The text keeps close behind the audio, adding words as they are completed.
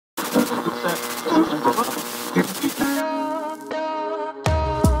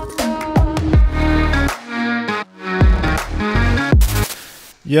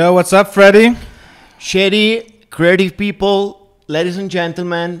Yo, what's up, Freddie? Shady, creative people, ladies and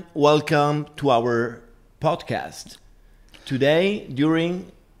gentlemen, welcome to our podcast. Today,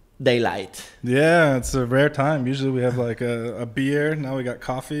 during daylight. Yeah, it's a rare time. Usually we have like a beer. Now we got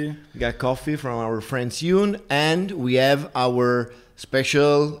coffee. We got coffee from our friend Yun, and we have our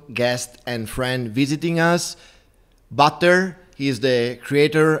special guest and friend visiting us, Butter. He is the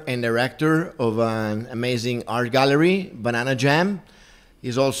creator and director of an amazing art gallery, Banana Jam.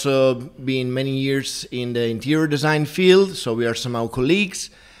 He's also been many years in the interior design field, so we are somehow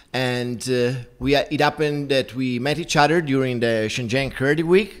colleagues. And it happened that we met each other during the Shenzhen Creative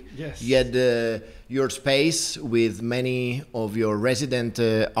Week. Yes. You had your space with many of your resident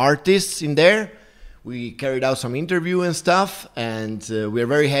artists in there. We carried out some interview and stuff, and we are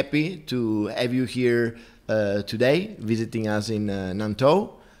very happy to have you here today, visiting us in Nantou.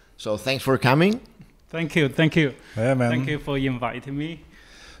 So thanks for coming. Thank you. Yeah, man. Thank you for inviting me.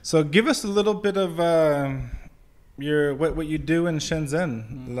 So give us a little bit of what you do in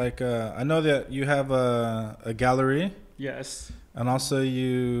Shenzhen. Like I know that you have a gallery. Yes. And also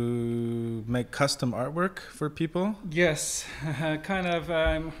you make custom artwork for people. Yes. Kind of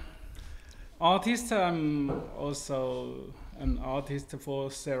artist. I'm also an artist for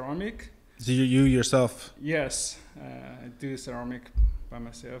ceramic. So you yourself? Yes. I do ceramic by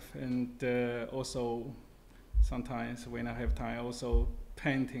myself, and also sometimes when I have time, also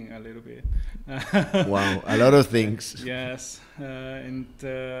painting a little bit. Wow, a lot of things. Yes, and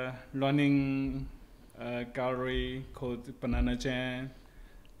running a gallery called Banana Jam.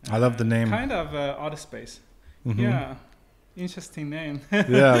 I love the name. Kind of art space. Mm-hmm. Yeah, interesting name.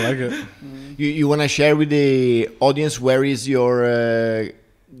 Yeah, I like it. You want to share with the audience where is your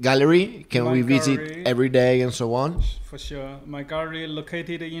gallery? Can My we visit gallery, every day and so on? For sure. My gallery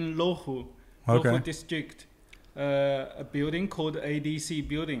located in Lohu, Okay. Lohu district. A building called ADC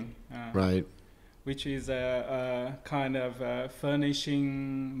building. Right. Which is a kind of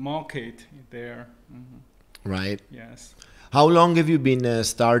furnishing market there. Mm-hmm. Right. Yes. How long have you been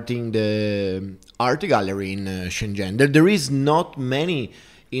starting the art gallery in Shenzhen? There is not many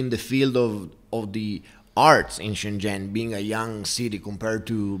in the field of the arts in Shenzhen, being a young city compared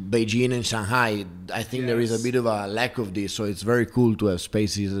to Beijing and Shanghai. I think there is a bit of a lack of this, so it's very cool to have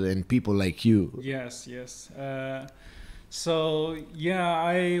spaces and people like you. Yes. So yeah,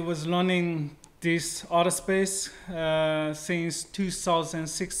 I was running this art space since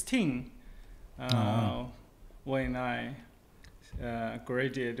 2016 when I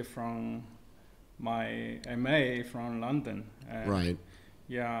graduated from my MA from London. Right.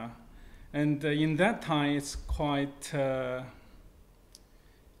 Yeah. And in that time, it's quite,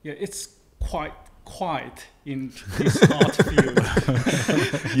 it's quite quiet in this art field.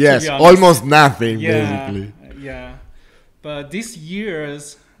 Yes, almost nothing, basically. Yeah, but these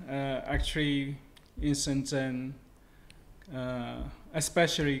years, actually, in Shenzhen,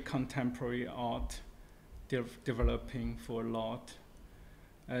 especially contemporary art, developing for a lot,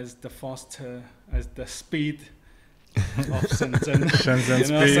 as the speed of Shenzhen.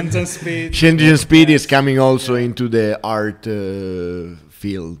 Shenzhen speed is coming also into the art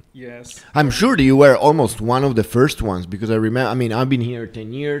field. Yes. I'm sure that you were almost one of the first ones, because I remember, I mean, I've been here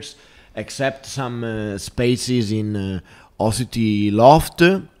 10 years, except some spaces in OCT Loft.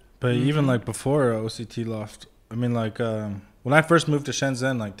 But even like before OCT Loft, I mean, like when I first moved to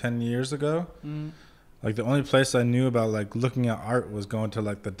Shenzhen like 10 years ago, like the only place I knew about like looking at art was going to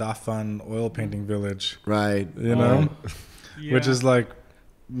like the Dafen oil painting village. Right. You know? Yeah. Which is like,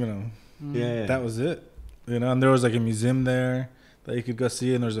 you know, Yeah. that was it. You know, and there was like a museum there that you could go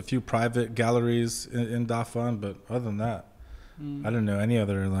see, and there's a few private galleries in Dafen, but other than that, I didn't know any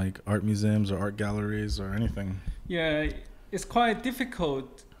other like art museums or art galleries or anything. Yeah, it's quite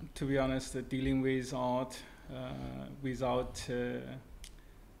difficult, to be honest, dealing with art without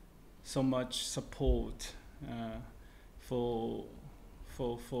so much support for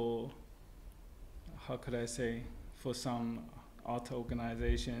how could I say, for some art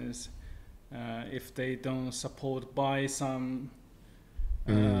organizations, if they don't support by some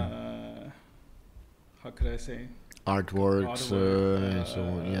how could I say, Artworks and so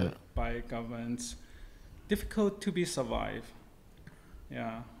on, yeah. by governments, difficult to be survive.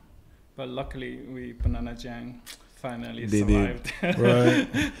 Yeah, but luckily we Banana Jam finally survived. Right.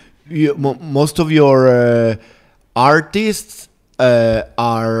 Most of your artists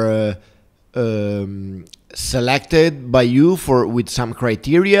are selected by you for with some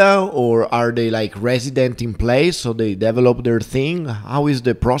criteria, or are they like resident in place so they develop their thing? How is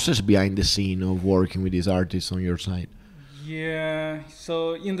the process behind the scene of working with these artists on your side? Yeah.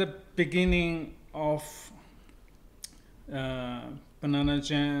 So in the beginning of Banana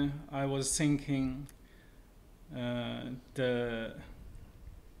Jam, I was thinking the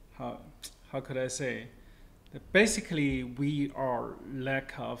how could I say that basically we are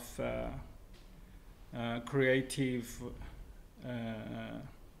lack of creative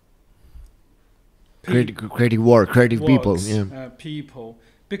Creative work, creative people. works, Yeah. people,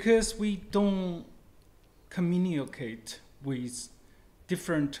 because we don't communicate with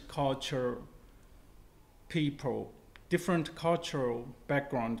different culture people, different cultural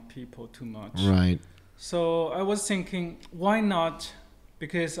background people too much. Right. So I was thinking, why not?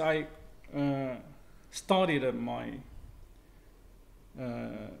 Because I studied my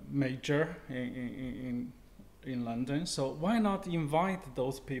major in London. So why not invite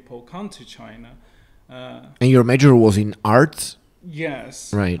those people come to China? And your major was in arts?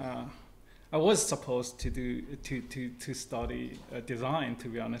 Yes. Right. I was supposed to do to study design, to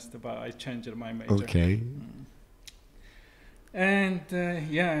be honest, but I changed my major. Okay. And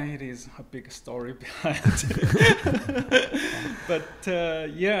yeah, it is a big story behind it. But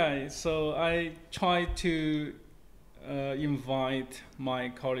yeah, so I tried to invite my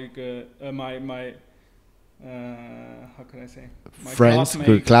colleague, my how can I say? My Friends,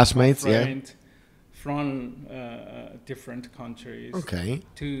 classmates, my yeah. friend from different countries Okay.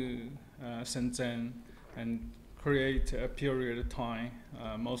 to Shenzhen and create a period of time.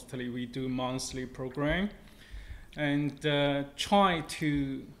 Mostly we do monthly program and try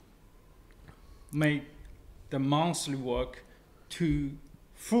to make the monthly work to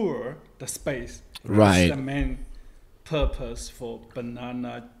fill the space. Right. That's the main purpose for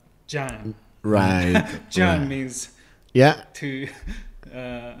Banana Jam. Right. Jam Right. means Yeah. to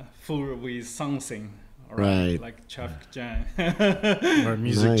fill with something. Right. Like traffic jam. Or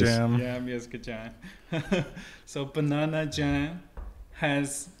music Nice. jam. Yeah, music jam. So Banana Jam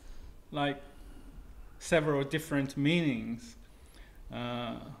has like several different meanings.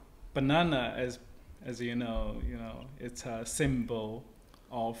 Banana, as you know, it's a symbol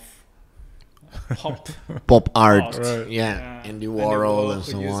of pop Pop art. art. Yeah. Yeah. Andy Andy Warhol and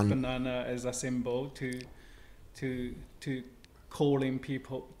who so used on. banana as a symbol to calling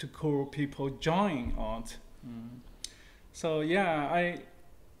people, to call people join art. So yeah,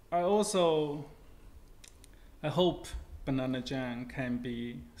 I also I hope Banana Jam can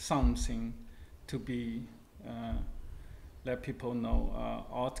be something to be let people know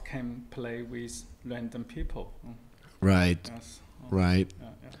art can play with random people. Right. Yes. Right. Yeah.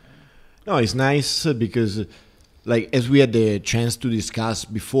 No, it's nice because, like, as we had the chance to discuss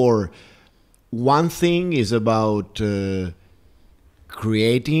before, one thing is about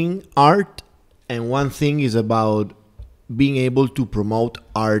creating art, and one thing is about being able to promote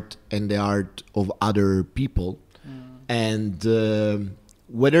art and the art of other people, and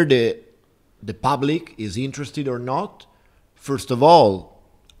whether the public is interested or not. First of all,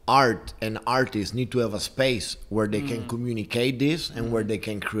 art and artists need to have a space where they can communicate this and where they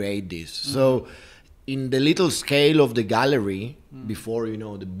can create this. So in the little scale of the gallery, before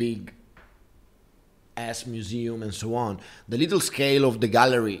the big ass museum and so on, the little scale of the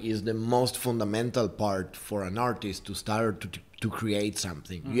gallery is the most fundamental part for an artist to start to create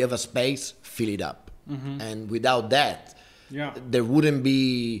something. You have a space, fill it up. And without that, Yeah. there wouldn't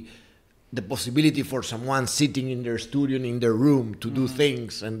be the possibility for someone sitting in their studio in their room to do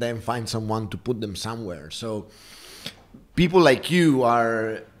things and then find someone to put them somewhere. So people like you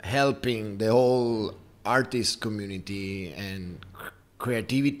are helping the whole artist community and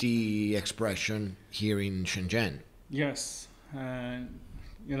creativity expression here in Shenzhen. Yes, and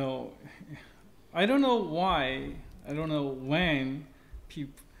I don't know why, I don't know when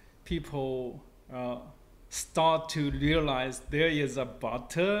people start to realize there is a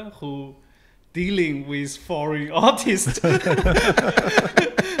butter who dealing with foreign artists.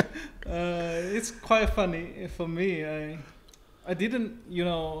 It's quite funny for me. I didn't,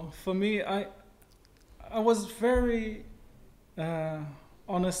 for me, I was very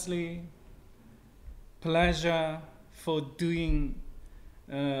honestly pleasure for doing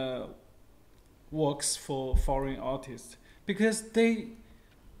works for foreign artists, because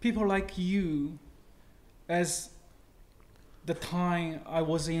people like you, as the time I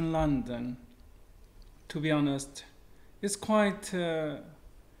was in London, to be honest, it's quite in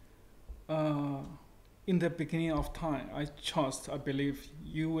the beginning of time, I believe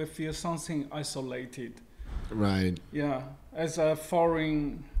you will feel something isolated. Right. Yeah, as a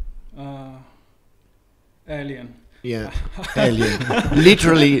foreign alien. Yeah, alien.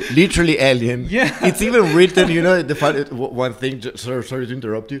 literally alien. Yeah. It's even written, you know, one thing, sorry to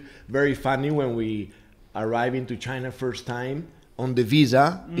interrupt you, very funny when we arrive into China first time, on the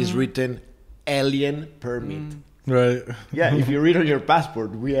visa is written alien permit. Right. Yeah, if you read on your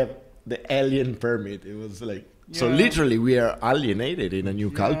passport, we have the alien permit. It was like, so literally we are alienated in a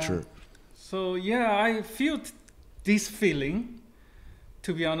new culture. So yeah, I feel this feeling,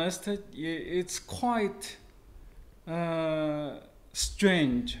 to be honest. It's quite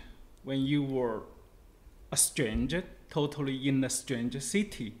strange when you were a stranger, totally in a strange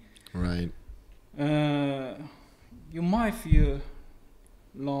city. Right. You might feel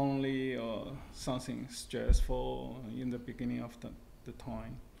lonely or something stressful in the beginning of the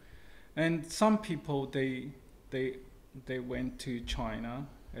time. And some people, they went to China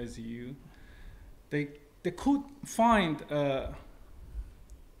as you. They could find a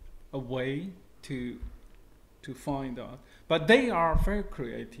way to find out, but they are very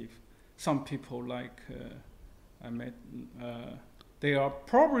creative. Some people, like I met, they are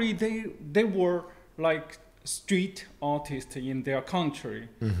probably they were like street artists in their country,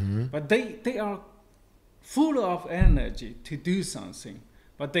 but they are full of energy to do something.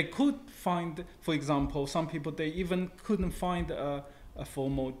 But they could find, for example, some people, they even couldn't find a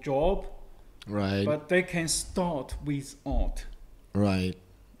formal job, Right. but they can start with art. Right.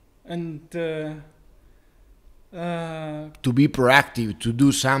 And To be proactive, to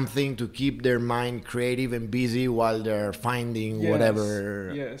do something, to keep their mind creative and busy while they're finding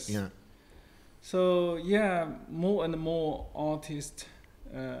whatever. Yes. Yeah. So yeah, more and more artists,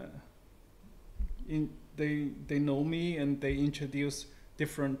 they know me and they introduce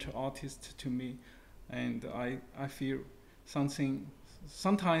different artists to me, and I feel something.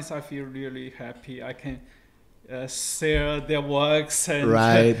 Sometimes I feel really happy. I can share their works and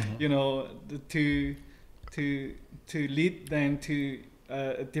Right. you know, to lead them to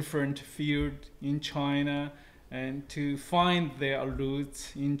a different field in China and to find their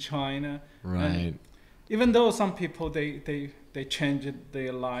roots in China. Right. And even though some people they changed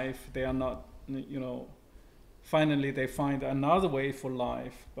their life, they are not, you know, finally they find another way for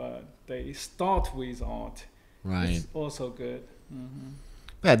life, but they start with art. Right. It's also good.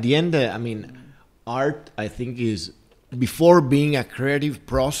 But at the end, I mean, art, I think, is before being a creative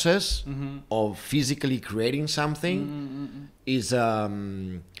process of physically creating something, is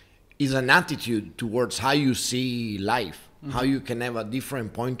an attitude towards how you see life, how you can have a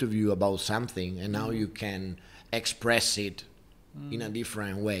different point of view about something, and how you can express it in a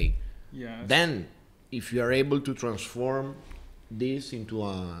different way. Yes. Then, if you are able to transform this into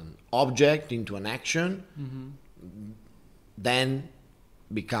an object, into an action, then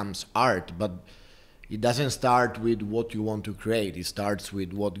becomes art. But it doesn't start with what you want to create. It starts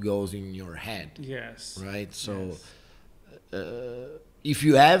with what goes in your head. Yes. Right? So Yes. if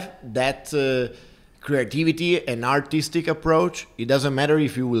you have that creativity and artistic approach, it doesn't matter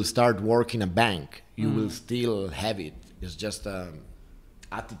if you will start work in a bank. You will still have it. It's just an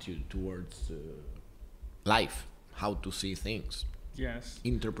attitude towards life, how to see things, Yes.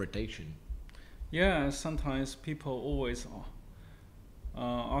 interpretation. Yeah, sometimes people always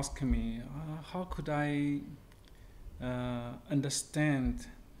ask me, how could I understand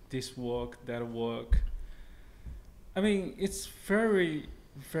this work, that work? I mean, it's very,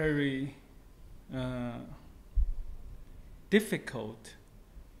 very difficult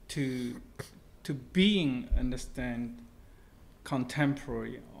to understand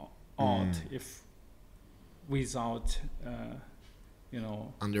contemporary art if without you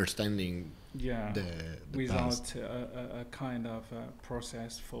know, Understanding yeah, the without past. a kind of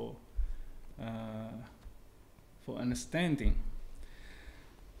process for understanding.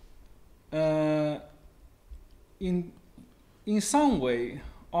 In some way,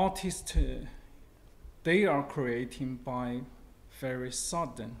 artists they are creating by very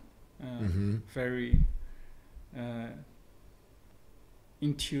sudden, very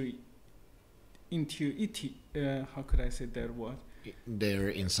intuitive. How could I say that word? They're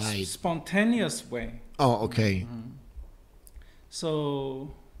inside. Spontaneous way. Oh, okay.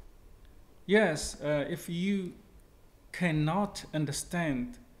 So, yes, if you cannot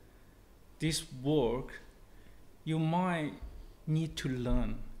understand this work, you might need to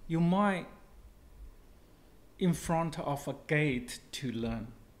learn. You might in front of a gate to learn.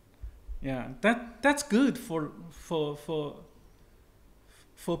 Yeah, that's good for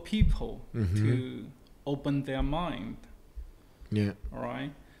people to open their mind. Yeah. All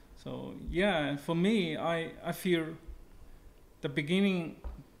right. So yeah, for me, I feel the beginning,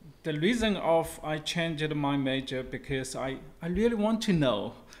 the reason of I changed my major because I really want to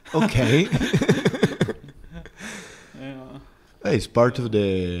know. Okay. It's part of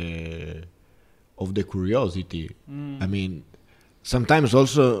the curiosity. I mean, sometimes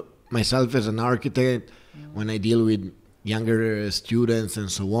also myself as an architect, when I deal with younger students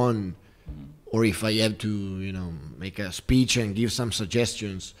and so on, or if I have to, make a speech and give some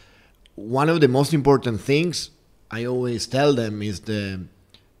suggestions, one of the most important things I always tell them is to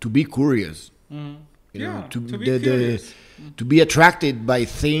be curious. To be curious. To be attracted by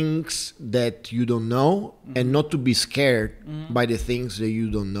things that you don't know, and not to be scared by the things that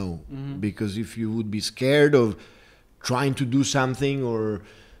you don't know. Because if you would be scared of trying to do something or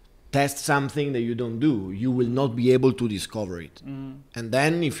test something that you don't do, you will not be able to discover it. And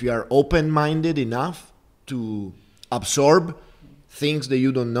then if you are open-minded enough to absorb things that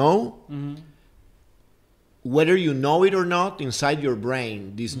you don't know, whether you know it or not, inside your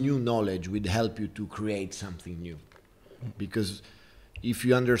brain, this new knowledge will help you to create something new. Because if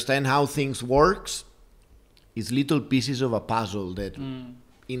you understand how things works, it's little pieces of a puzzle that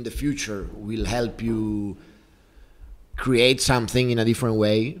in the future will help you create something in a different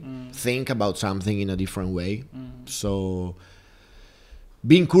way, think about something in a different way. So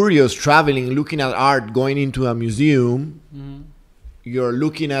being curious, traveling, looking at art, going into a museum, you're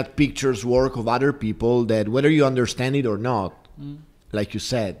looking at pictures, work of other people that whether you understand it or not, like you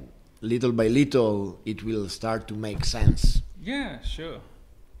said, little by little, it will start to make sense. Yeah, sure.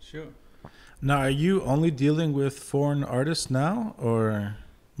 Now, are you only dealing with foreign artists now, or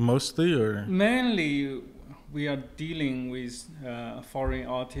mostly, or? Mainly, we are dealing with foreign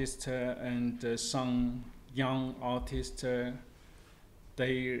artists and some young artists.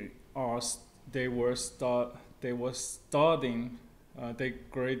 They were studying. They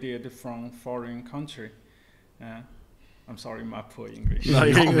graduated from foreign country. I'm sorry, my poor English. No,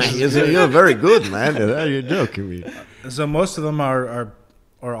 you're very good, man. You're joking me. So most of them are,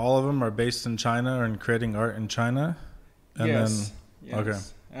 or all of them are based in China and creating art in China? And yes. Okay.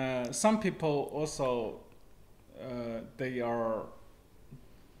 Some people also, they are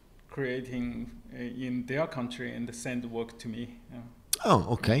creating in their country and send work to me. Oh,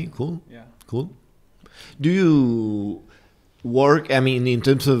 okay, cool. Yeah. Cool. Do you work, in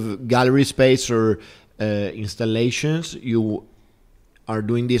terms of gallery space or installations, you are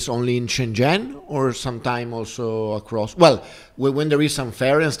doing this only in Shenzhen or sometime also across? Well, when there is some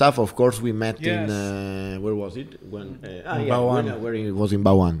fair and stuff, of course, we met in, where was it? Baoan. Where it was in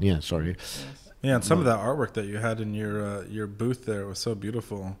Baoan, yeah, sorry. Yes. Yeah, and some of that artwork that you had in your booth there was so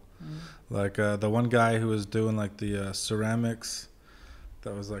beautiful. Like the one guy who was doing like the ceramics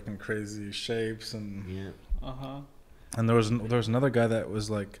that was like in crazy shapes, and and there was another guy that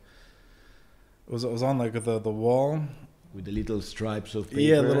was like it was on like the wall with the little stripes of paper.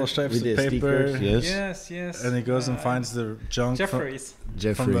 Yeah, little stripes of paper. Stickers, Yes. And he goes and finds the junk. Jeffrey.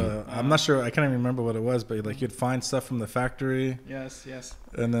 From the, I'm not sure. I can't even remember what it was, but like you'd find stuff from the factory. Yes.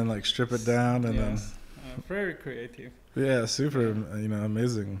 And then like strip it down, and then. Very creative. Yeah, super.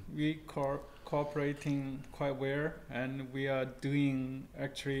 Amazing. We cooperating quite well, and we are doing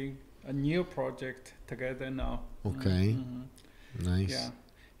actually a new project together now. Okay. Nice. Yeah.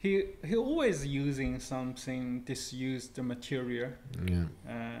 He always using something disused material. Yeah.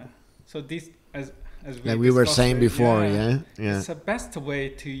 So this as like we were saying before, yeah. It's the best way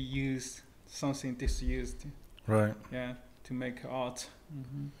to use something disused. Right. Yeah, to make art.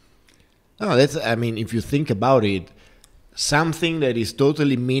 No, that's. If you think about it, something that is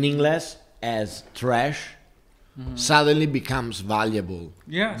totally meaningless as trash suddenly becomes valuable.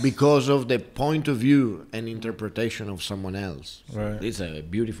 Yes. Because of the point of view and interpretation of someone else. Right. It's a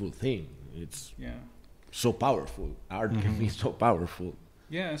beautiful thing. It's so powerful. Art can be so powerful.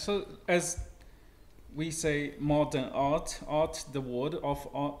 Yeah. So as we say, modern art, the word of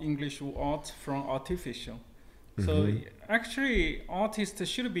English art from artificial. So actually, artists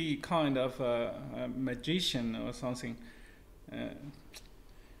should be kind of a magician or something.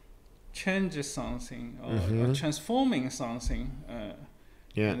 Change something or transforming something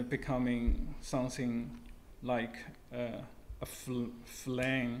and becoming something like a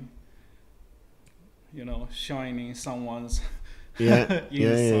flame, shining someone's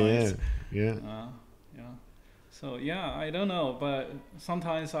inside. So I don't know, but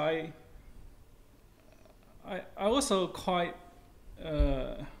sometimes I also quite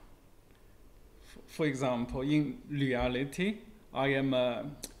for example, in reality, I am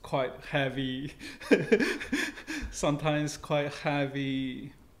quite heavy, sometimes quite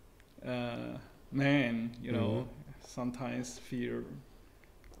heavy man, sometimes feel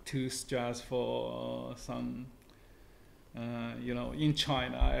too stressful or some, in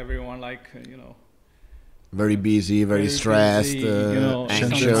China, everyone very busy, very stressed, busy,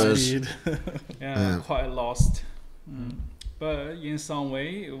 anxious. quite lost. but in some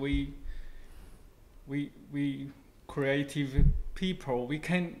way we creative people, we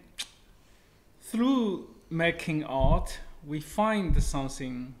can, through making art, we find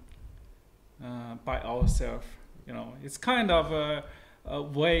something by ourselves. You know, it's kind of a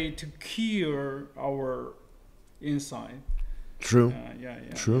way to cure our inside. True. Yeah.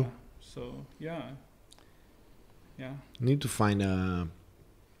 True. Yeah. So yeah. Need to find a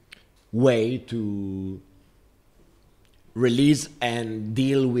way to release and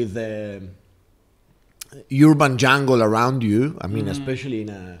deal with the urban jungle around you. I mean, especially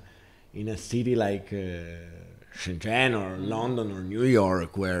in a city like Shenzhen or London or New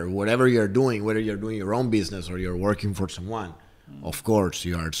York, where whatever you're doing, whether you're doing your own business or you're working for someone, of course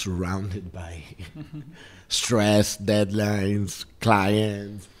you are surrounded by stress, deadlines,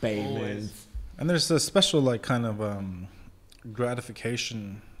 clients, payments. Always. And there's a special like kind of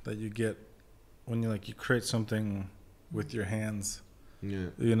gratification that you get when you create something with your hands. Yeah.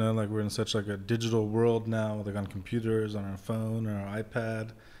 You know, like we're in such like a digital world now, like on computers, on our phone or our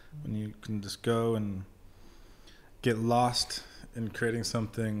iPad, when you can just go and get lost in creating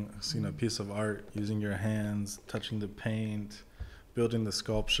something, you know, a piece of art, using your hands, touching the paint, building the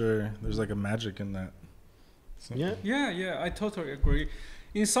sculpture. There's like a magic in that. So, Yeah, I totally agree.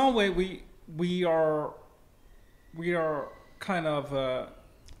 In some way, we are kind of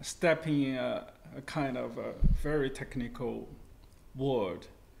stepping in a kind of a very technical world.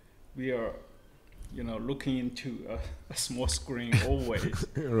 We are, you know, looking into a small screen always.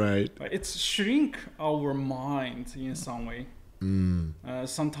 Right. But it's shrink our mind in some way.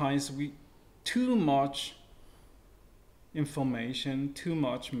 Sometimes we too much information, too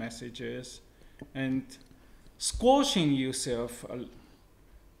much messages, and squashing yourself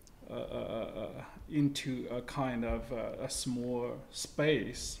into a kind of a small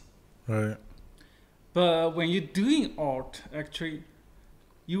space. right. But when you're doing art, actually,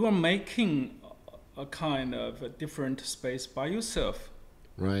 you are making a kind of a different space by yourself.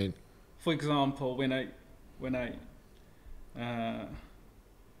 Right. For example, when I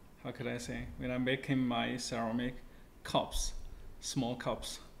how could I say, when I'm making my ceramic cups, small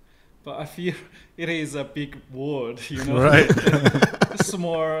cups, but I feel it is a big word, you know. Right.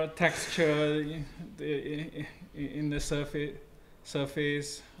 Small texture in the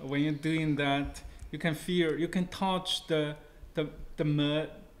surface. When you're doing that, you can feel, you can touch the mud,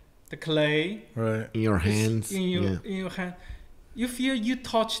 the clay. Right. In your hands. In your hand. You feel you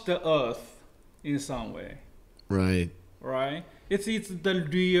touch the earth in some way. Right. Right? It's the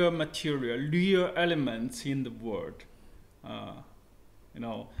real material, real elements in the world. You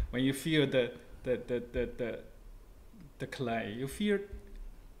know, when you feel the clay, you feel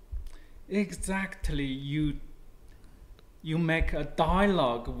exactly you make a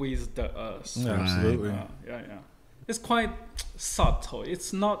dialogue with the earth. Yeah, absolutely. Yeah. It's quite subtle.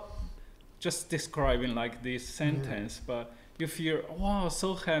 It's not just describing like this sentence, but you feel, wow,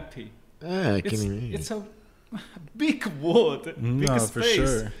 so happy. It's a big word, big No, space for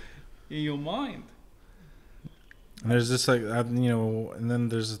sure. in your mind. And there's just like, you know, and then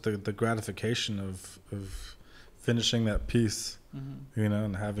there's the gratification of finishing that piece, you know,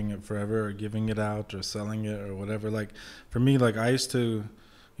 and having it forever, or giving it out, or selling it, or whatever. Like for me, like I used to,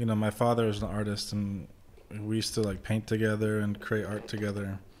 you know, my father is an artist, and we used to like paint together and create art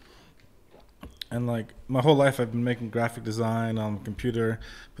together. And like my whole life I've been making graphic design on the computer,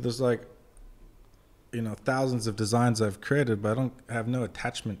 but there's like, you know, thousands of designs I've created, but I don't have no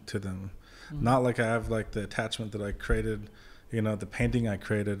attachment to them. Not like I have like the attachment that I created, you know, the painting I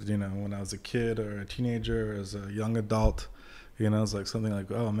created, you know, when I was a kid or a teenager or as a young adult. You know, it's like something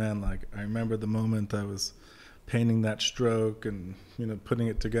like, oh man, like I remember the moment I was painting that stroke and, you know, putting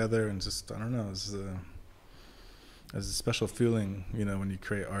it together, and just, I don't know, it's a special feeling, you know, when you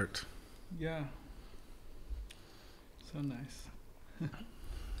create art. Yeah. So nice.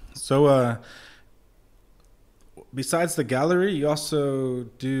 So besides the gallery, you also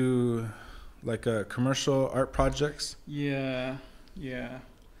do like commercial art projects? Yeah.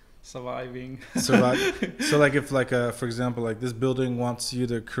 Surviving. So like if like for example, like this building wants you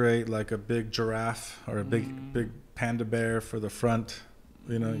to create like a big giraffe or a big panda bear for the front,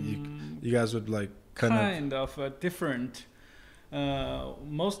 you know, you guys would like kind of different.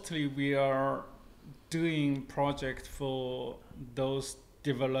 Mostly we are doing project for those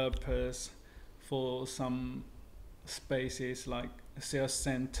developers for some spaces like sales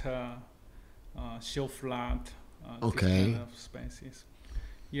center, show flat, Okay. these kind of spaces.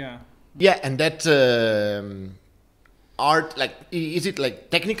 Yeah. Yeah, and that art, like, is it like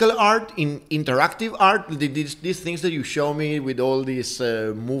technical art, in interactive art? These things that you show me with all these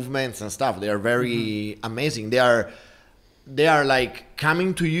movements and stuff, they are very amazing. They are they are like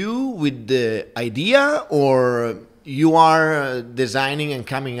coming to you with the idea, or you are designing and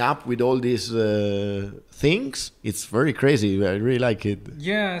coming up with all these things? It's very crazy. I really like it.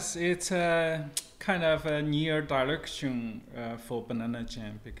 Yes, it's a kind of a near direction for Banana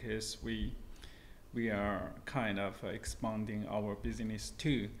Jam, because we are kind of expanding our business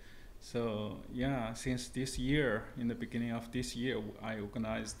too. So yeah, since this year, in the beginning of this year, I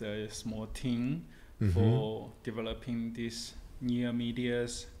organized a small team for developing these near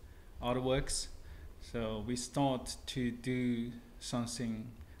media's artworks. So we start to do something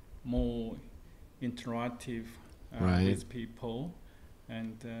more interactive with people,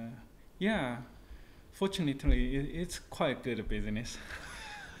 and yeah, fortunately, it's quite good business.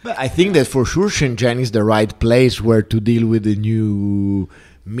 But I think that for sure Shenzhen is the right place where to deal with the new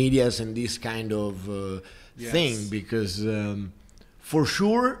medias and this kind of thing, because for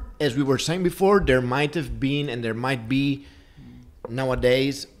sure, as we were saying before, there might have been and there might be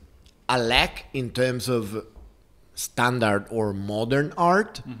nowadays a lack in terms of standard or modern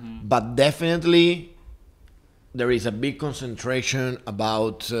art, but definitely there is a big concentration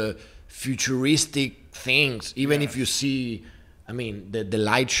about futuristic things. Even if you see, I mean, the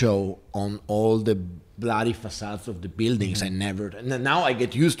light show on all the bloody facades of the buildings, and now I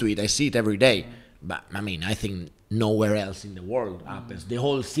get used to it. I see it every day. But I mean, I think nowhere else in the world happens. The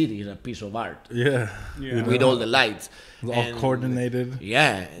whole city is a piece of art. Yeah. With all the lights. All coordinated.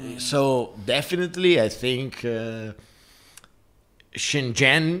 Yeah. So definitely, I think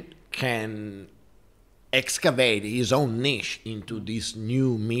Shenzhen can excavate his own niche into this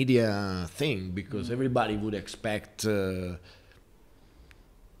new media thing, because everybody would expect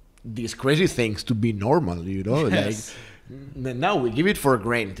these crazy things to be normal, you know? Yes. Like, now we give it for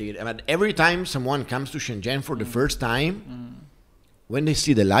granted. But every time someone comes to Shenzhen for the first time, when they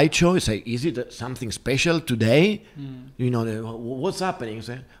see the light show, they say, is it something special today? You know, what's happening? You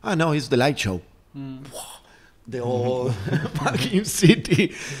say, oh, no, it's the light show. The whole fucking city,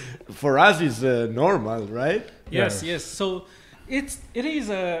 for us, is normal, right? Yes. So it is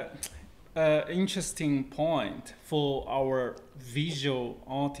a interesting point for our visual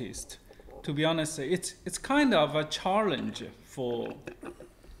artist. To be honest, it's kind of a challenge for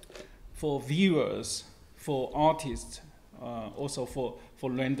viewers, for artists, also for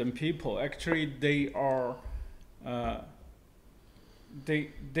random people. Actually, they are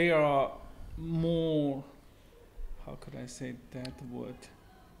more, how could I say that word?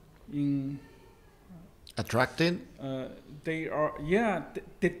 Attracted? They are,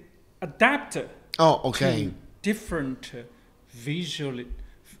 they adapt to different visual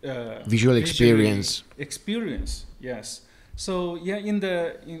experience. Yes. So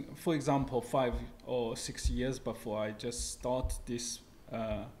for example, 5 or 6 years before I just start this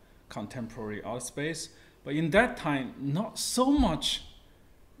contemporary art space, but in that time, not so much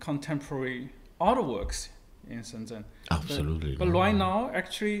contemporary artworks in Shenzhen. Absolutely. But right now,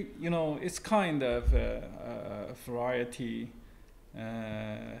 actually, it's kind of a variety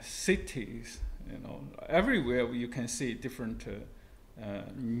cities. Everywhere you can see different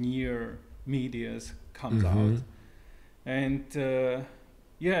near medias comes out, and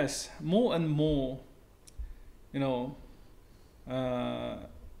yes, more and more,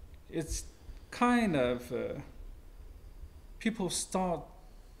 it's kind of people start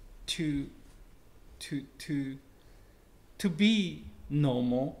to be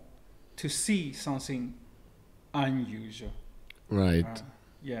normal, to see something unusual. Right.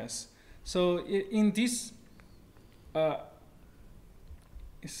 Yes. So in this, how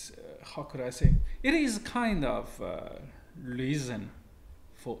could I say? It is kind of reason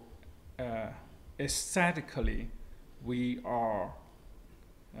for aesthetically we are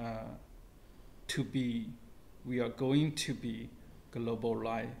going to be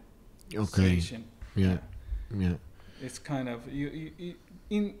globalization. Okay. Yeah. It's kind of we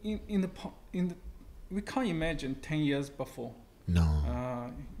can't imagine 10 years before.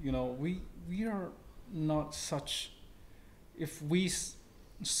 No. We are not such. If we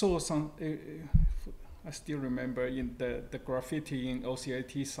saw some, I still remember in the graffiti in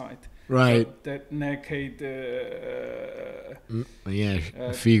OCIT site. Right. That naked.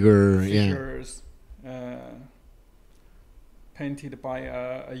 Figures. Painted by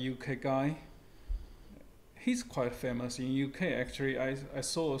a UK guy. He's quite famous in UK. Actually, I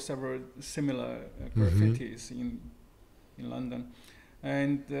saw several similar graffitis in London,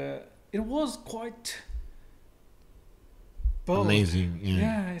 and it was quite bold. Amazing.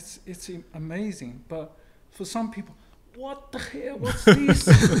 Yeah, it's amazing. But for some people, what the hell? What's this?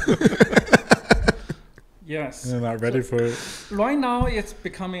 Yes. They're not ready for it. Right now, it's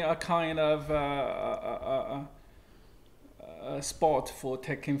becoming a kind of a spot for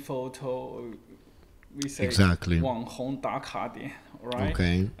taking photo. We say Exactly. 网红打卡点, right?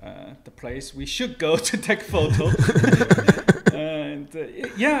 Okay. The place we should go to take photo. And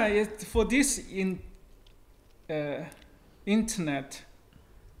yeah, for this internet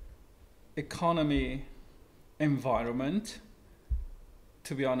economy environment,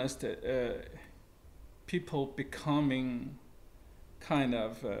 to be honest, people becoming kind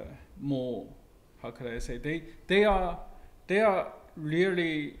of more, how could I say, they are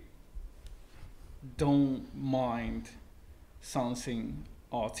really don't mind something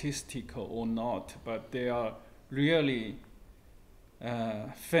artistic or not, but they are really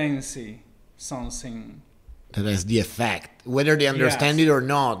fancy something That has the effect, whether they understand Yes. it or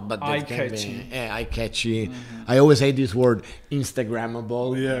not, but that can Eye-catching. be eye-catchy. I always hate this word,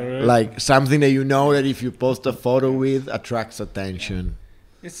 Instagrammable. Yeah, right. Like something that you know that if you post a photo with, attracts attention.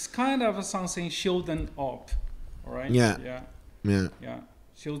 It's kind of something show them up, right? Yeah. Yeah. Yeah.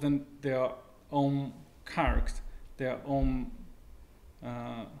 Show them their own character, their own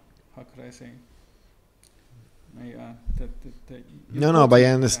how could I say? No, but I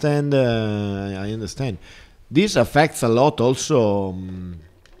understand. I understand. This affects a lot also,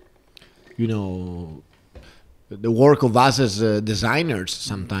 you know, the work of us as designers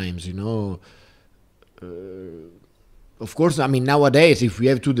sometimes, you know. Of course, I mean, nowadays, if we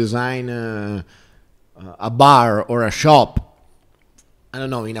have to design a bar or a shop, I don't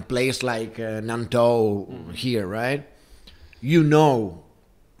know, in a place like Nantou here, right? You know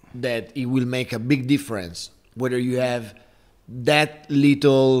that it will make a big difference whether you have that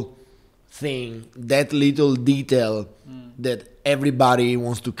little thing, that little detail that everybody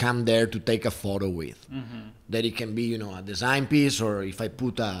wants to come there to take a photo with. That it can be, you know, a design piece, or if I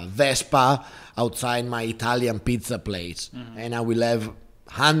put a Vespa outside my Italian pizza place, and I will have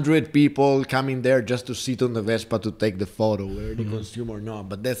 100 people coming there just to sit on the Vespa to take the photo, whether they consume or not.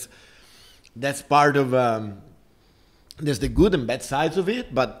 But that's part of there's the good and bad sides of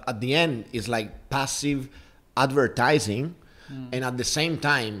it, but at the end it's like passive advertising, and at the same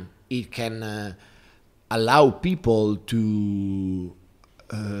time it can allow people to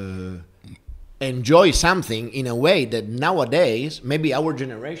enjoy something in a way that nowadays, maybe our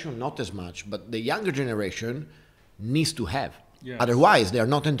generation not as much, but the younger generation needs to have. Yes. Otherwise they are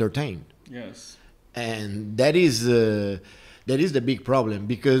not entertained. Yes. And that is the big problem,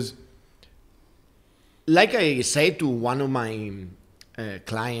 because like I said to one of my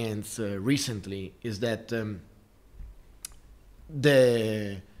clients recently, is that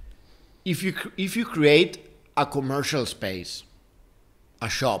if you create a commercial space, a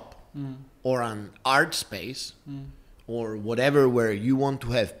shop, or an art space, or whatever, where you want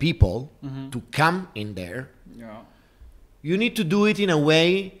to have people to come in there, Yeah. you need to do it in a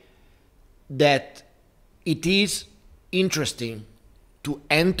way that it is interesting to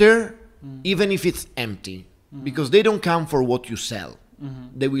enter, even if it's empty, because they don't come for what you sell.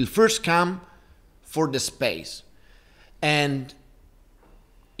 They will first come for the space. And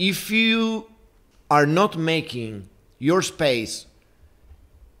if you are not making your space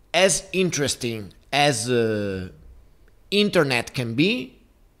as interesting as internet can be,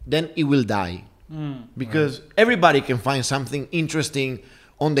 then it will die. Because everybody can find something interesting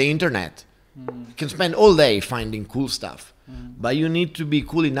on the internet. You can spend all day finding cool stuff, but you need to be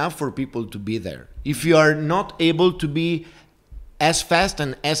cool enough for people to be there. If you are not able to be as fast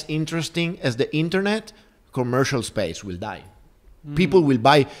and as interesting as the internet, commercial space will die. People will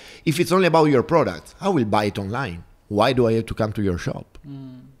buy, if it's only about your product, I will buy it online. Why do I have to come to your shop?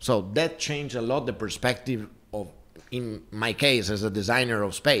 So that changed a lot the perspective of, in my case, as a designer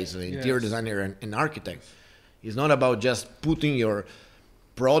of space, an interior designer and architect. It's not about just putting your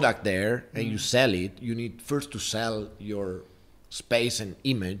product there and you sell it. You need first to sell your space and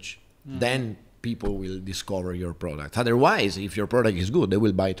image, then people will discover your product. Otherwise, if your product is good, they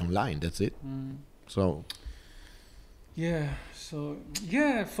will buy it online. That's it. So Yeah. So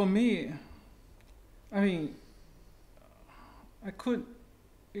yeah, for me, I mean, I could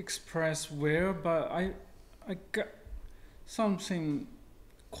express where, but I got something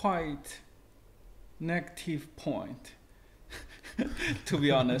quite negative point, to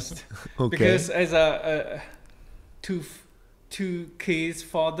be honest. Okay. Because as a two kids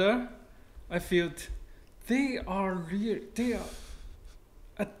father, I feel they are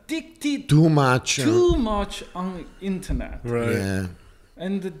addicted too much. too much on internet, Right. Yeah.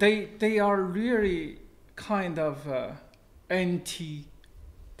 and they are really kind of anti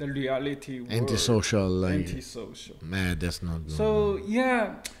the reality world. Antisocial. Like, Antisocial. man, that's not good. So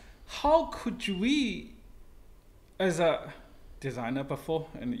yeah, how could we, as a designer before,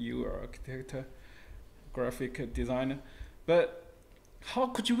 and you are architect, graphic designer, But how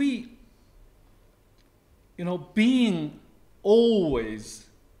could we, being always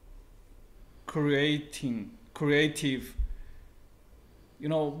creative,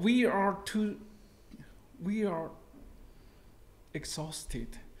 we are exhausted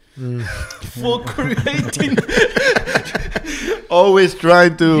for creating. Always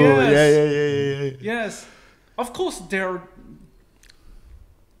trying to. Yes. Yes, of course there are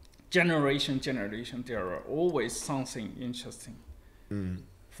generation. There are always something interesting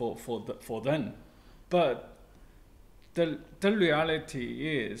for them, but the reality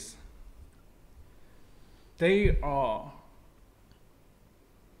is they are,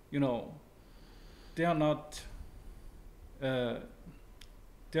 they are not.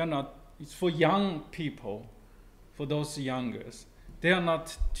 It's for young people, for those youngers. They are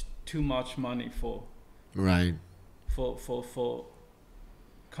not too much money for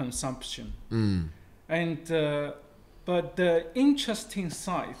consumption. And but the interesting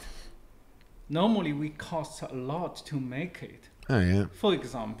side, normally we cost a lot to make it. Oh yeah. For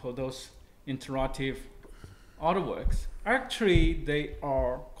example, those interactive artworks, actually they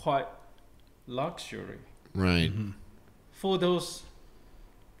are quite luxury. Right. For those,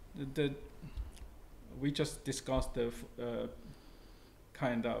 we just discussed the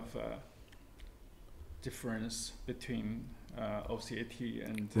kind of difference between OCT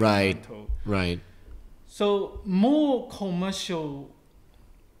and mental. Right. So more commercial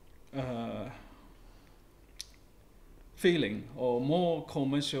feeling or more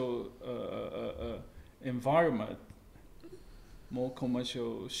commercial environment, more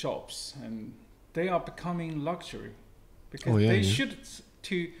commercial shops, and they are becoming luxury because they should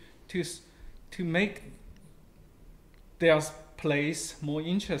to make their place more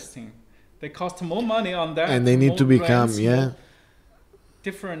interesting. They cost more money on that, and they need to become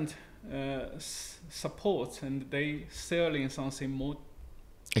different support, and they selling something more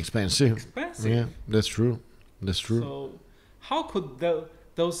expensive. Yeah, that's true. So how could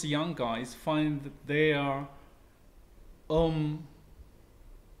those young guys find their own,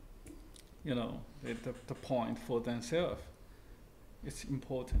 the point for themselves? It's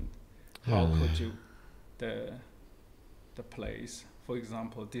important. How could you the place, for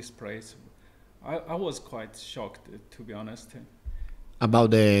example, this place? I was quite shocked, to be honest.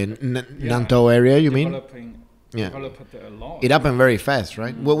 About the Nantou area, you mean? Developed a lot. It happened very fast,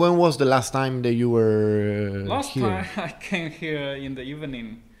 right? Well, when was the last time that you were Last here? time I came here in the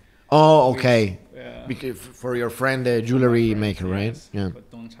evening. Oh, okay. Because for your friend, the jewelry maker, right? Yes, Yeah.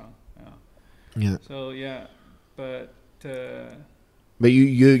 Yeah. So but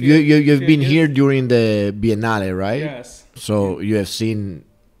you've been here during the Biennale, right? Yes. So you have seen.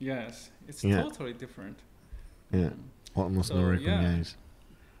 Yes, it's totally different. Yeah, almost no recognize.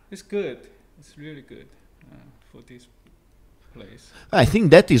 It's good. It's really good for this place. I think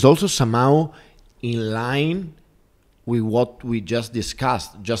that is also somehow in line with what we just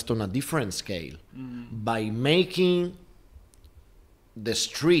discussed, just on a different scale. By making the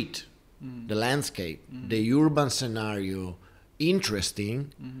street, the landscape, the urban scenario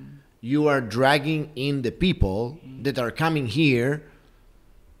interesting, you are dragging in the people that are coming here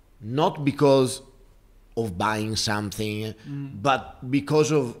not because of buying something, but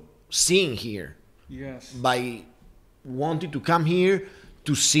because of seeing here. Yes. By wanting to come here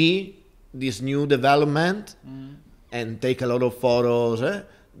to see this new development and take a lot of photos,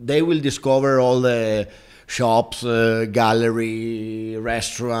 they will discover all the shops, gallery,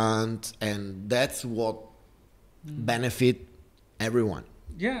 restaurant, and that's what benefit everyone.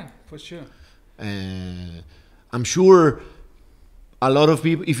 Yeah, for sure. I'm sure a lot of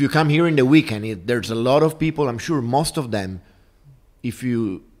people, if you come here in the weekend, there's a lot of people, I'm sure most of them, if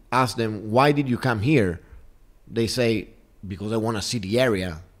you ask them, why did you come here? They say, because I want to see the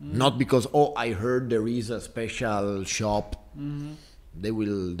area. Not because, I heard there is a special shop.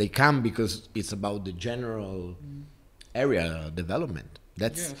 They come because it's about the general area development.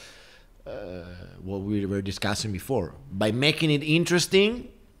 That's what we were discussing before. By making it interesting,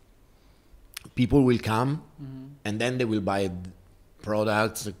 people will come and then they will buy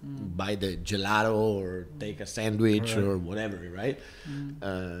products, buy the gelato or take a sandwich or whatever, right?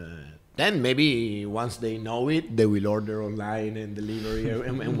 Then maybe once they know it, they will order online and delivery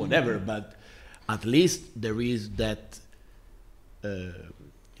and whatever. But at least there is that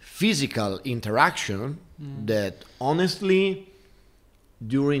physical interaction that honestly,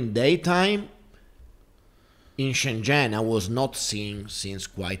 during daytime, in Shenzhen, I was not seeing since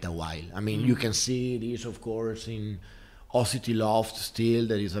quite a while. I mean, you can see this, of course, in City Loft still.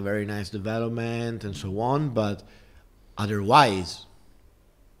 That is a very nice development and so on. But otherwise,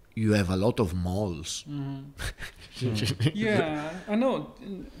 you have a lot of malls. Yeah, I know.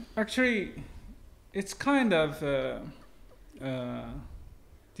 Actually, it's kind of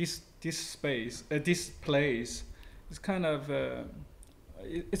this space, this place. It's kind of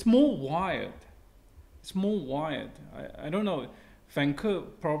it's more wired. It's more wired. I don't know. Vancouver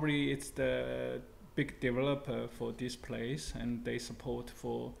probably it's the big developer for this place, and they support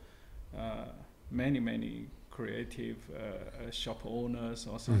for many creative shop owners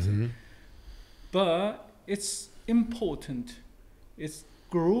or something. But it's important. It's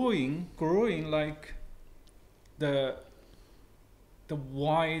growing like the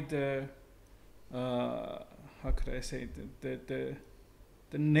wider. How could I say the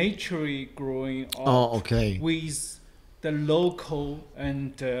naturally growing up with the local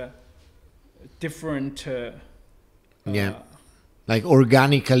and different. Like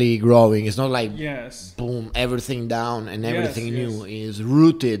organically growing. It's not like yes, boom, everything down and everything new is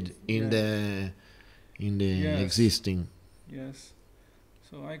rooted in the existing. Yes.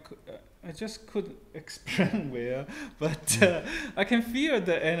 So I just couldn't explain where, but I can feel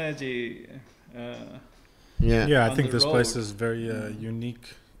the energy. Yeah, I think this place is very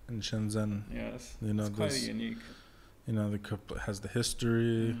unique in Shenzhen. Yes, you know, it's quite unique. You know, has the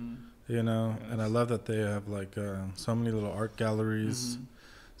history. You know, and I love that they have like so many little art galleries,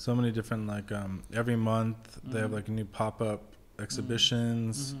 so many different like every month they have like new pop-up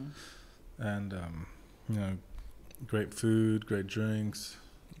exhibitions, and you know, great food, great drinks.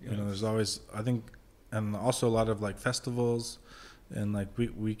 You know, there's always, I think, and also a lot of like festivals and like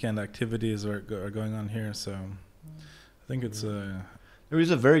weekend activities are going on here. So I think it's there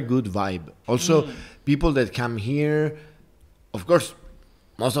is a very good vibe. Also, people that come here, of course,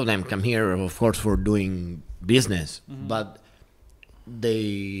 most of them come here, of course, for doing business, but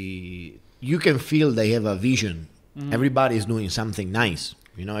you can feel they have a vision. Everybody is doing something nice.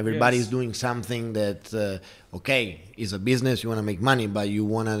 You know, everybody is doing something that, is a business, you want to make money, but you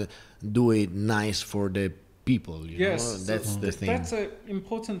want to do it nice for the people. You know? That's the thing. That's an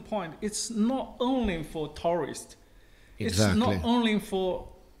important point. It's not only for tourists. Exactly. It's not only for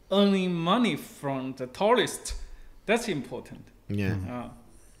earning money from the tourists. That's important. Yeah.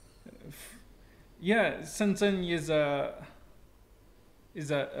 Shenzhen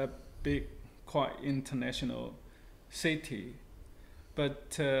is a big, quite international city,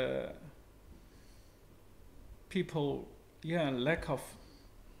 but people, lack of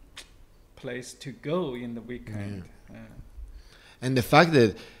place to go in the weekend. And the fact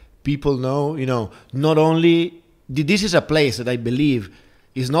that people know, you know, not only this is a place that I believe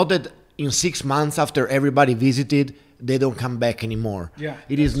is not that in 6 months after everybody visited, they don't come back anymore.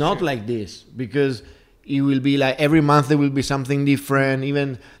 It is not true. Like this, because it will be like every month there will be something different.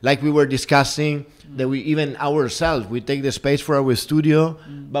 Even like we were discussing that we even ourselves, we take the space for our studio,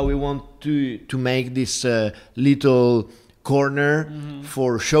 but we want to make this little corner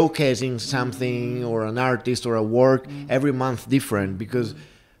for showcasing something or an artist or a work every month different, because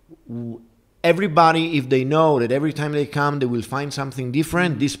everybody, if they know that every time they come they will find something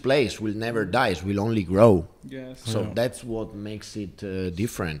different, this place will never die, it will only grow. So that's what makes it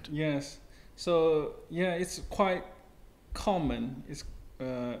different. So it's quite common, it's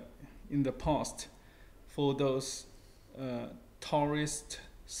in the past for those tourist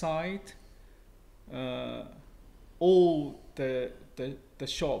site, all the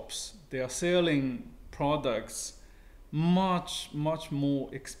shops, they are selling products much more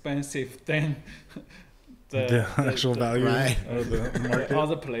expensive than the actual value of the market. The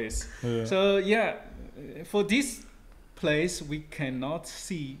other place. So for this place we cannot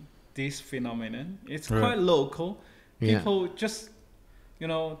see this phenomenon. It's quite local. People just, you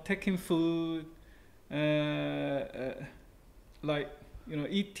know, taking food, like, you know,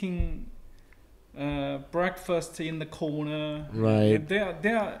 eating breakfast in the corner.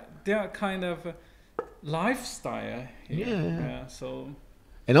 They are kind of lifestyle here. So,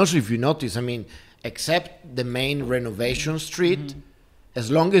 and also if you notice, I mean, except the main renovation street,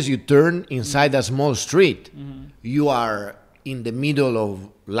 as long as you turn inside a small street, you are in the middle of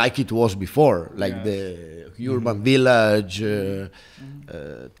like it was before, like the urban village,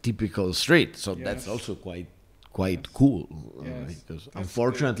 typical street. So that's also quite cool, because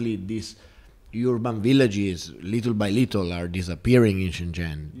unfortunately these urban villages little by little are disappearing in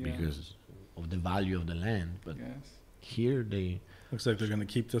Shenzhen because of the value of the land. But here they looks like they're going to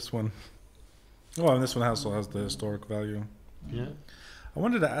keep this one. Oh, and this one also has the historic value. I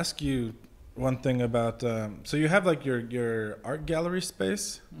wanted to ask you one thing about so you have like your art gallery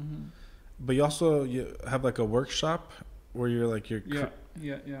space, but you have like a workshop where you're like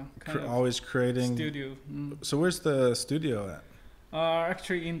kind of always creating studio. So where's the studio at?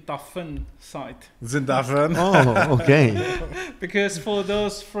 Actually in Dafen site. It's in Dafen. Oh, okay. Because for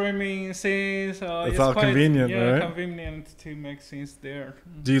those framing scenes, It's all quite, convenient, yeah, right? convenient to make scenes there.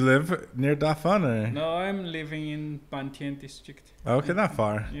 Do you live near Dafen or? No, I'm living in Bantian district. Okay, not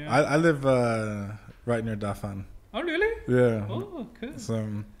far. Yeah. I live right near Dafen. Oh, really? Yeah. Oh, cool.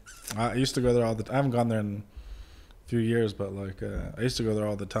 So I used to go there all the time. I haven't gone there in a few years, but like I used to go there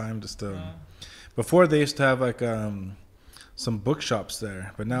all the time. Just before they used to have like some bookshops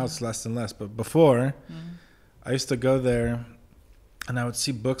there, but now it's less and less. But before, I used to go there, and I would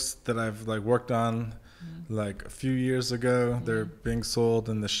see books that I've like worked on like a few years ago. They're being sold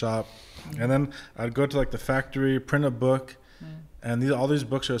in the shop, and then I'd go to like the factory, print a book. And all these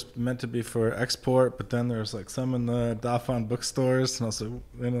books are meant to be for export, but then there's like some in the Dafen bookstores, and I was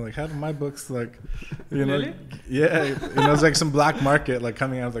like, how do my books like, Really? Yeah, it's like some black market like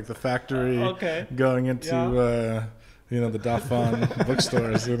coming out of like the factory, going into the Dafen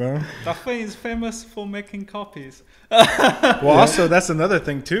bookstores, Dafen is famous for making copies. Well, also that's another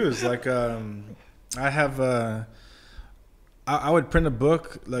thing too. Is like I have. I would print a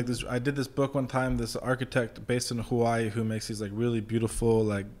book like this. I did this book one time. This architect based in Hawaii who makes these like really beautiful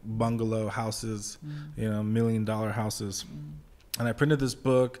like bungalow houses, $1 million houses. And I printed this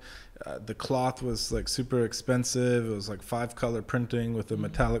book. The cloth was like super expensive. It was like 5-color printing with a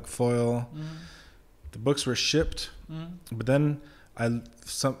metallic foil. The books were shipped, but then I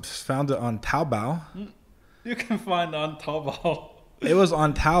found it on Taobao. You can find on Taobao. It was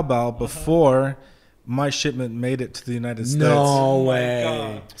on Taobao before my shipment made it to the United States. No Oh way.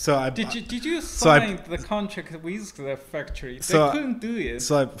 God. So Did you sign the contract with the factory? They couldn't do it.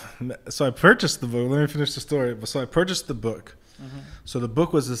 So I purchased the book. Let me finish the story. So I purchased the book. So the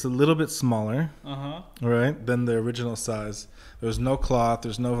book was just a little bit smaller, right, than the original size. There was no cloth.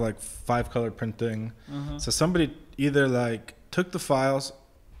 There's no like 5-color printing. So somebody either like took the files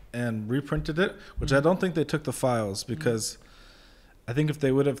and reprinted it, which I don't think they took the files because I think if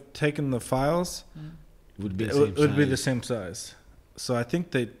they would have taken the files, it would be the same size. So I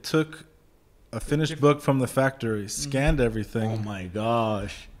think they took a finished book from the factory, scanned everything. Oh my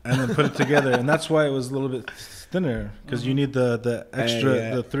gosh. And then put it together. And that's why it was a little bit thinner, because you need the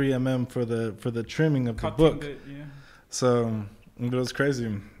extra, the 3 mm for the trimming of the book. So it was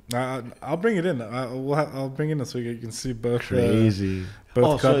crazy. I'll bring it in. I'll bring it in so you can see both. Crazy.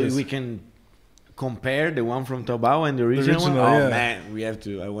 Both copies. So we can compare the one from Taobao and the original one? Oh, man, we have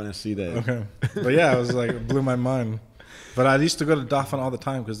to. I want to see that. Okay. But yeah, it was like, it blew my mind. But I used to go to Dafen all the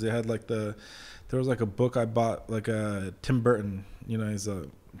time because they had like there was like a book I bought, like Tim Burton. He's a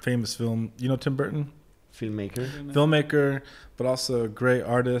famous film. You know Tim Burton? Filmmaker, but also a great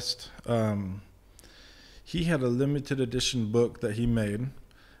artist. He had a limited edition book that he made,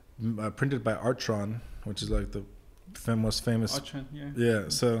 printed by Artron, which is like the most famous. Artron, yeah.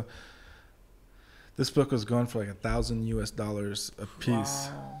 So this book was going for like $1,000 a piece,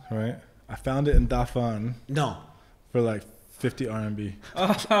 right? I found it in Dafen. No. For like 50 RMB.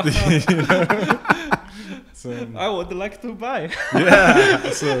 So I would like to buy. Yeah.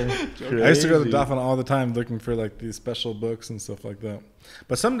 So I used to go to Dafen all the time looking for like these special books and stuff like that.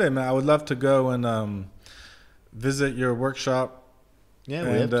 But someday, man, I would love to go and visit your workshop. Yeah,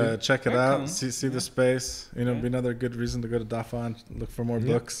 and check it out, see the space. Be another good reason to go to Dafen, look for more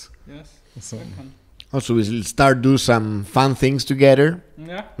books. Yes. So. Also, we'll start do some fun things together.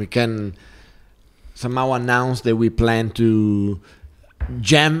 Yeah. We can somehow announce that we plan to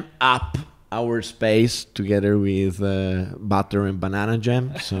jam up our space together with Butter and Banana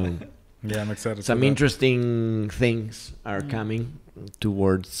Jam. So yeah, I'm excited. Some interesting things are coming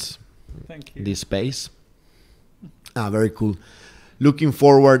towards this space. Very cool. Looking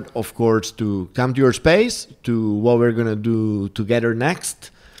forward, of course, to come to your space, to what we're going to do together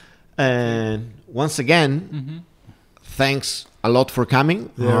next. And once again, thanks a lot for coming.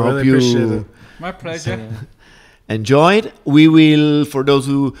 Yeah, I really appreciate it. My pleasure. Enjoyed. We will, for those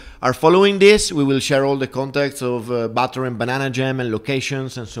who are following this, we will share all the contacts of Butter and Banana Jam and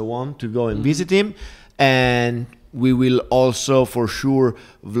locations and so on to go and visit him. And we will also, for sure,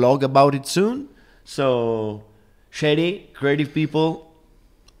 vlog about it soon. So, Shady, creative people,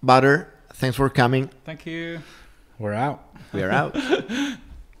 Butter, thanks for coming. Thank you. We're out. We are out.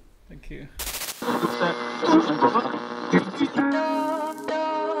 Thank you.